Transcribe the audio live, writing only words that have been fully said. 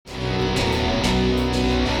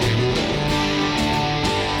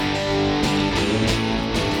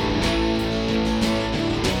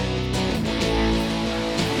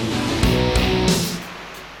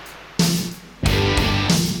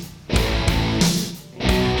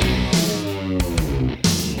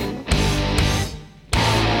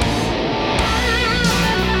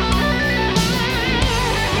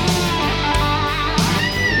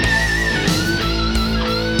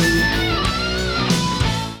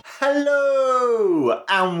Hello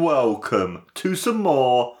and welcome to some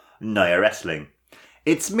more Nia Wrestling.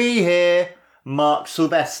 It's me here, Mark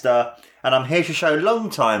Sylvester, and I'm here to show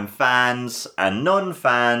long-time fans and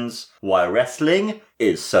non-fans why wrestling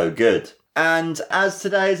is so good. And as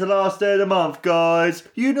today is the last day of the month, guys,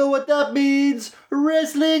 you know what that means?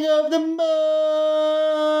 Wrestling of the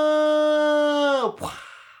month!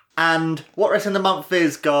 And what Wrestling of the Month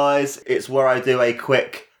is, guys, it's where I do a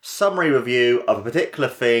quick summary review of a particular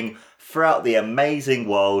thing throughout the amazing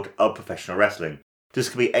world of professional wrestling. This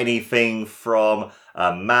could be anything from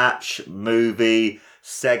a match, movie,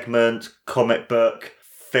 segment, comic book,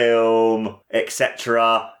 film,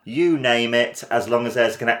 etc. You name it, as long as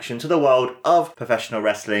there's a connection to the world of professional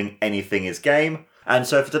wrestling, anything is game. And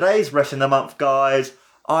so for today's Wrestling of the Month, guys,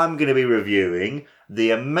 I'm going to be reviewing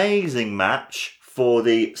the amazing match for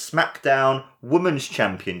the SmackDown Women's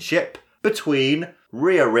Championship between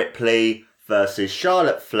Rhea Ripley versus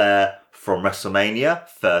Charlotte Flair from WrestleMania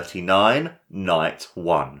 39, Night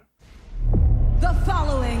 1. The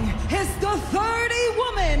following is the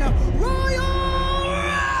 30-woman Royal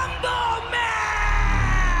Rumble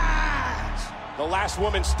match! The last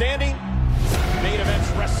woman standing, main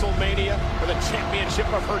event's WrestleMania for the championship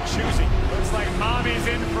of her choosing. Looks like Mommy's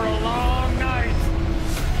in for a long night.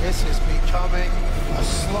 This is becoming a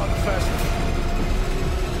slugfest.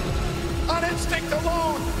 On instinct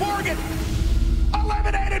alone, Morgan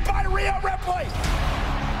eliminated by Rhea Ripley.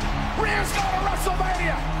 Rhea's going to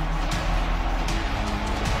WrestleMania.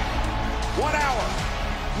 1 hour,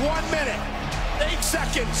 1 minute, 8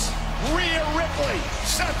 seconds. Rhea Ripley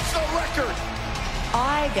sets the record.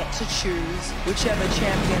 I get to choose whichever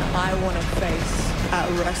champion I want to face at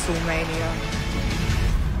WrestleMania.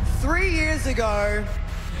 3 years ago,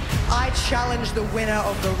 I challenged the winner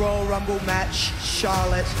of the Royal Rumble match,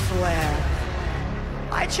 Charlotte Flair.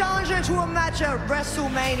 I challenged her to a match at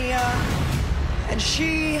WrestleMania, and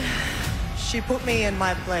she put me in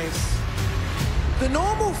my place. The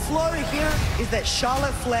normal flow here is that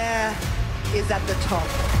Charlotte Flair is at the top.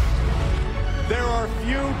 There are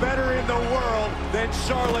few better in the world than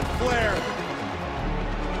Charlotte Flair.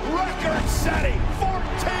 Record-setting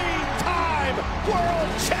 14-time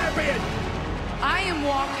world champion. I am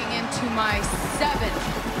walking into my 7th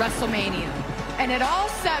WrestleMania. And at all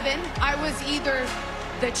 7, I was either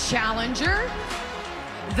the challenger,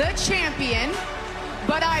 the champion,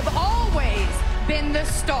 but I've always been the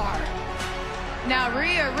star. Now,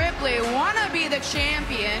 Rhea Ripley wanna be the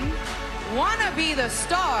champion, wanna be the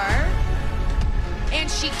star,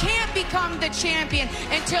 and she can't become the champion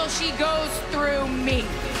until she goes through me.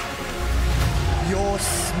 Your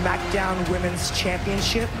SmackDown Women's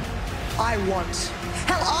Championship? I want.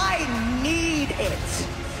 Hell, I need it.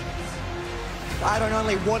 I don't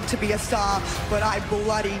only want to be a star, but I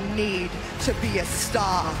bloody need to be a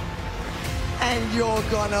star. And you're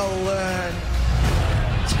gonna learn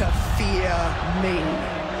to fear me.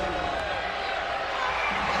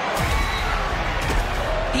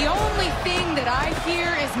 The only thing that I fear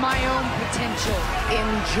is my own potential.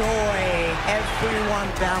 Enjoy everyone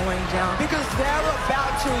bowing down because they're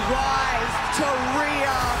about to rise to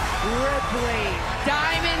Rhea Ripley.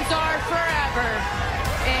 Diamonds are forever,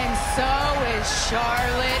 and so is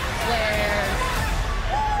Charlotte Flair.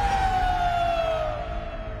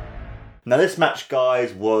 Now this match,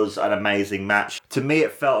 guys, was an amazing match. To me,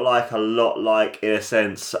 it felt like a lot like, in a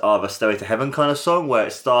sense, of a Stairway to Heaven kind of song, where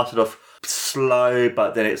it started off slow,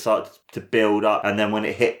 but then it started to build up, and then when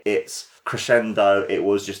it hit its crescendo, it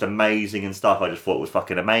was just amazing and stuff. I just thought it was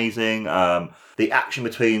fucking amazing. The action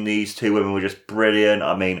between these two women were just brilliant.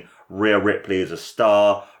 I mean, Rhea Ripley is a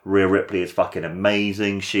star. Rhea Ripley is fucking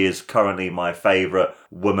amazing. She is currently my favourite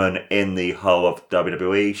woman in the whole of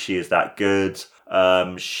WWE. She is that good.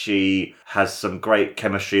 She has some great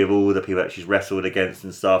chemistry of all the people that she's wrestled against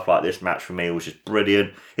and stuff. Like, this match for me was just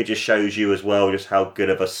brilliant. It just shows you as well just how good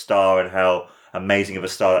of a star and how amazing of a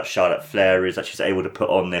star that Charlotte Flair is, that she's able to put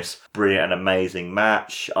on this brilliant and amazing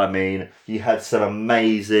match. I mean, you had some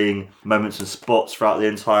amazing moments and spots throughout the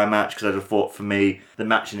entire match, because I just thought, for me, the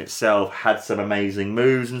match in itself had some amazing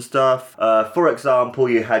moves and stuff. For example,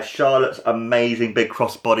 you had Charlotte's amazing big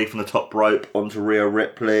crossbody from the top rope onto Rhea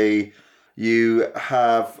Ripley. You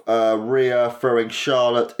have Rhea throwing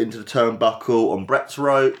Charlotte into the turnbuckle on Brett's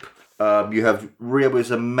rope. You have Rhea with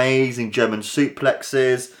amazing German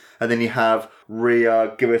suplexes. And then you have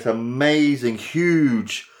Rhea give us amazing,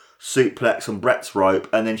 huge suplex on Brett's rope.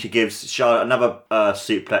 And then she gives Charlotte another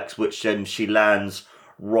suplex, which then she lands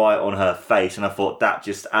right on her face. And I thought that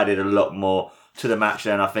just added a lot more to the match.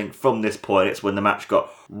 And I think from this point, it's when the match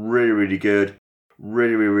got really, really good.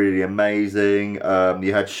 Really, really, really amazing.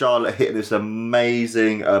 You had Charlotte hitting this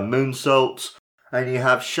amazing moonsault. And you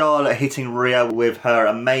have Charlotte hitting Rhea with her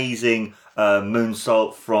amazing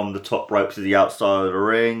moonsault from the top rope to the outside of the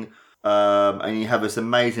ring. And you have this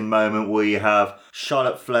amazing moment where you have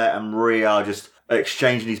Charlotte Flair and Rhea just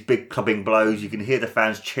exchanging these big clubbing blows. You can hear the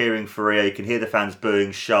fans cheering for Rhea. You can hear the fans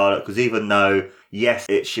booing Charlotte, because even though, yes,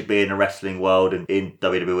 it should be in the wrestling world and in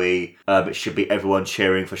WWE, it should be everyone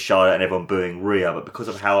cheering for Charlotte and everyone booing Rhea. But because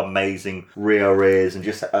of how amazing Rhea is, and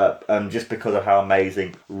just because of how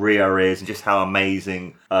amazing Rhea is, and just how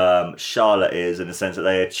amazing Charlotte is, in the sense that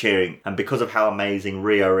they are cheering, and because of how amazing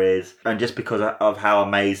Rhea is, and just because of how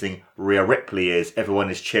amazing Rhea Ripley is, everyone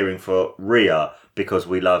is cheering for Rhea. Because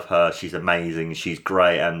we love her, she's amazing, she's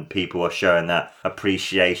great, and people are showing that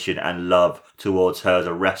appreciation and love towards her as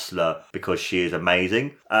a wrestler because she is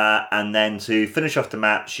amazing. And then to finish off the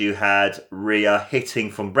match, you had Rhea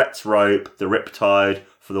hitting from Brett's rope, the Riptide,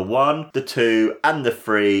 for the 1, the 2, and the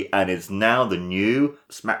 3, and is now the new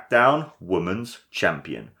SmackDown Women's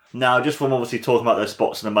Champion. Now, just from obviously talking about those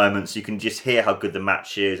spots in a moment, so you can just hear how good the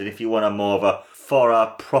match is, and if you want a more of a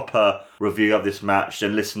thorough, proper review of this match,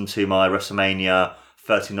 then listen to my WrestleMania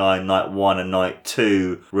 39 Night 1 and Night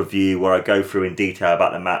 2 review, where I go through in detail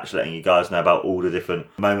about the match, letting you guys know about all the different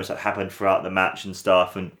moments that happened throughout the match and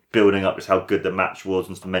stuff, and building up just how good the match was,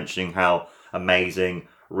 and mentioning how amazing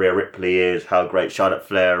Rhea Ripley is, how great Charlotte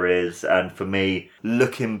Flair is. And for me,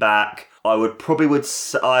 looking back, I would probably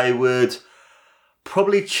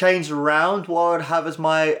change around what I'd have as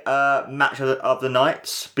my match of the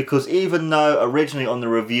nights, because even though originally on the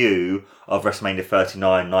review of WrestleMania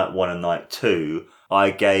 39 Night 1 and Night 2,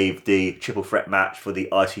 I gave the triple threat match for the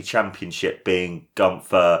IC Championship being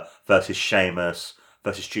Gunther versus Sheamus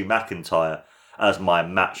versus Drew McIntyre as my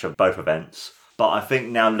match of both events. But I think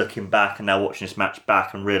now looking back and now watching this match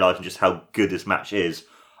back and realising just how good this match is,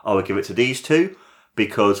 I would give it to these two,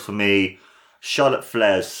 because for me, Charlotte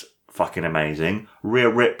Flair's fucking amazing. Rhea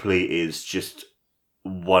Ripley is just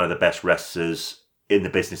one of the best wrestlers in the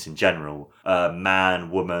business in general. Man,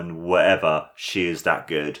 woman, whatever, she is that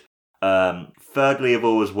good. Thirdly of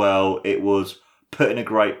all as well, it was put in a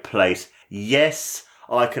great place. Yes,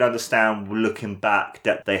 I could understand looking back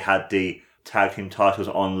that they had the tag team titles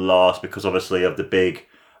on last because obviously of the big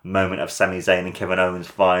moment of Sami Zayn and Kevin Owens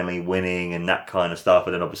finally winning and that kind of stuff.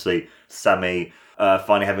 And then obviously Sami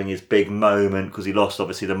finally having his big moment because he lost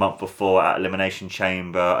obviously the month before at Elimination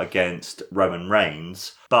Chamber against Roman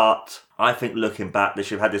Reigns. But I think looking back, they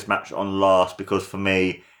should have had this match on last, because for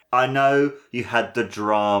me, I know you had the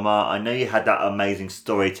drama, I know you had that amazing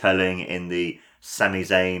storytelling in the Sami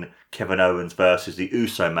Zayn, Kevin Owens versus the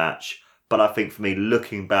Uso match. But I think for me,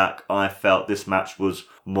 looking back, I felt this match was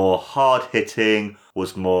more hard-hitting,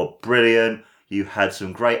 was more brilliant. You had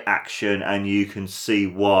some great action, and you can see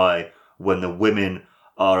why, when the women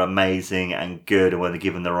are amazing and good and when they're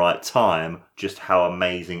given the right time, just how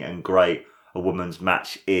amazing and great a women's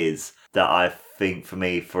match is. That I think for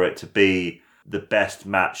me, for it to be the best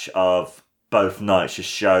match of both nights just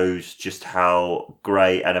shows just how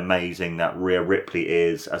great and amazing that Rhea Ripley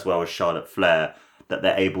is, as well as Charlotte Flair, that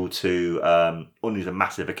they're able to, on these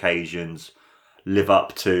massive occasions, live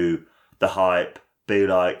up to the hype, be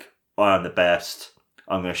like, I am the best.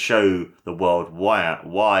 I'm going to show the world why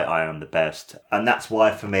I am the best. And that's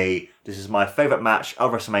why, for me, this is my favourite match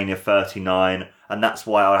of WrestleMania 39. And that's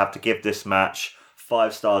why I'll have to give this match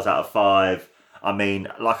 5 stars out of 5. I mean,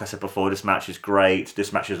 like I said before, this match is great.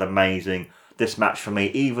 This match is amazing. This match for me,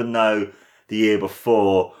 even though the year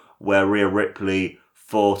before, where Rhea Ripley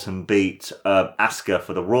fought and beat Asuka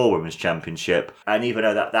for the Raw Women's Championship, and even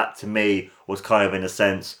though that to me was kind of, in a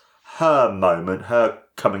sense, her moment, her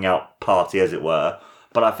coming out party, as it were,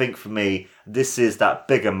 but I think for me, this is that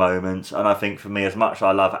bigger moment. And I think for me, as much as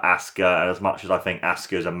I love Asuka and as much as I think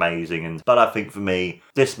Asuka is amazing, but I think for me,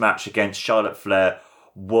 this match against Charlotte Flair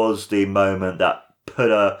was the moment that put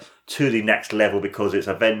her to the next level, because it's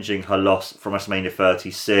avenging her loss from WrestleMania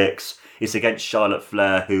 36. It's against Charlotte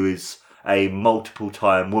Flair, who is a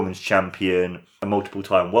multiple-time women's champion, a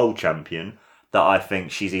multiple-time world champion, that I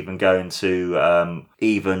think she's even going to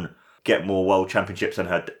even get more world championships than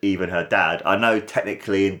her dad. I know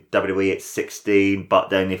technically in WWE it's 16, but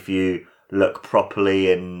then if you look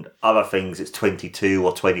properly in other things, it's 22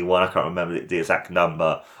 or 21. I can't remember the exact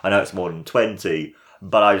number. I know it's more than 20.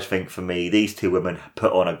 But I just think for me, these two women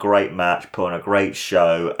put on a great match, put on a great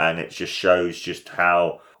show, and it just shows just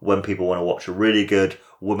how, when people want to watch a really good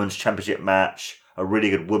women's championship match, a really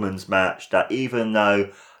good women's match, that even though,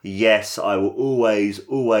 yes, I will always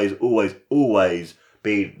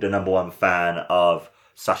be the number one fan of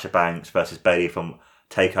Sasha Banks versus Bayley from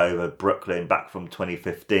TakeOver Brooklyn back from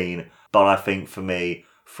 2015. But I think for me,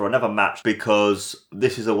 for another match because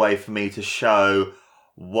this is a way for me to show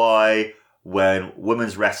why when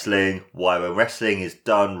women's wrestling, why when wrestling is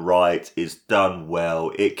done right, is done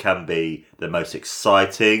well, it can be the most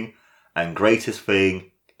exciting and greatest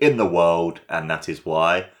thing in the world, and that is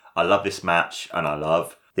why I love this match and I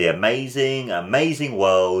love the amazing, amazing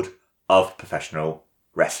world of professional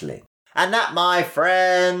wrestling. And that, my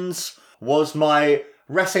friends, was my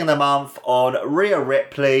Wrestling of the Month on Rhea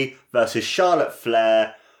Ripley versus Charlotte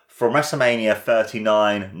Flair from WrestleMania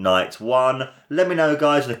 39 Night 1. Let me know,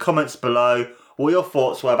 guys, in the comments below what your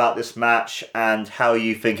thoughts were about this match and how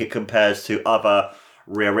you think it compares to other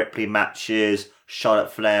Rhea Ripley matches,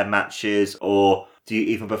 Charlotte Flair matches, or do you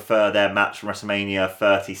even prefer their match from WrestleMania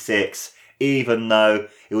 36, even though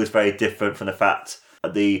it was very different from the fact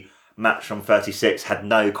that the match from 36 had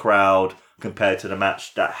no crowd compared to the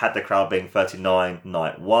match that had the crowd being 39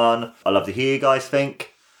 Night 1. I'd love to hear you guys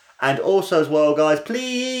think. And also as well, guys,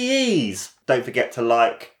 please don't forget to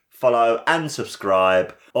like, follow and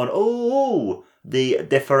subscribe on all the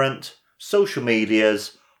different social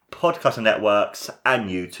medias, podcasting networks and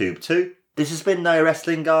YouTube too. This has been No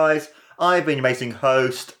Wrestling, guys. I've been your amazing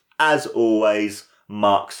host, as always,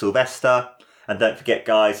 Mark Sylvester. And don't forget,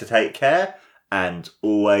 guys, to take care and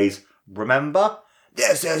always remember,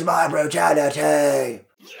 this is my brutality. This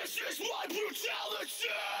is my brutality!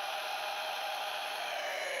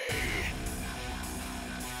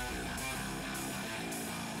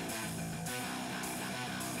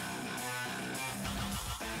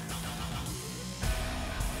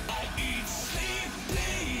 I eat, sleep,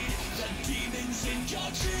 bleed. The demons in your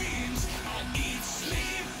dreams. I eat,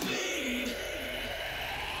 sleep, bleed.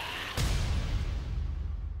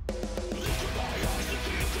 Look at my eyes, look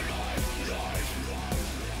at life, life.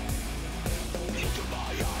 Look at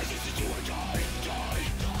my eyes, this is do or die, die.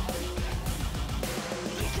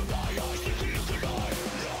 Look at my eyes, look at life,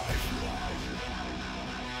 life.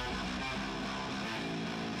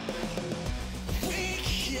 Weak,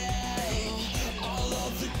 yeah. All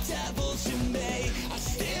of the devils in me, I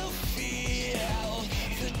still feel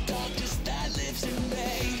the darkness that lives in me.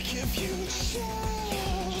 Give you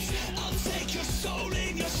chills, I'll take your soul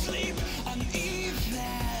in your sleep. I'm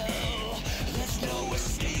evil, there's no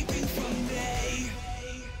escaping from me.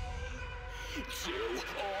 Do or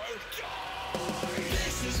die.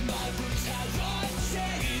 This is my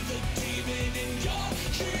brutality. The demon in your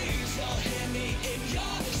dreams, you'll hear me in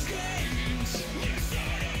your screams.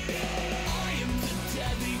 I am the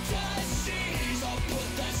deadly disease. I'll put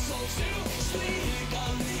that soul to sleep.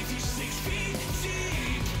 I'll leave you 6 feet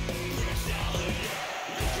deep. Brutality.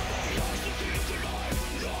 Look at my eyes, look at life,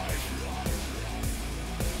 life.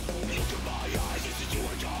 Look at my eyes, this is do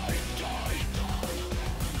or die, die.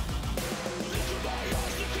 Look at my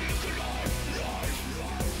eyes, look at life, life.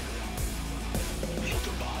 Look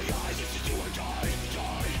at my eyes, this is do or die,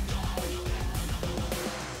 die.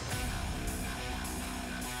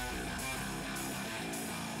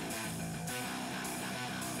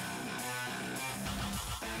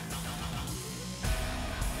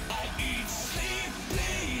 I eat, sleep,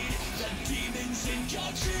 bleed. The demons in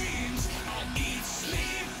your dreams.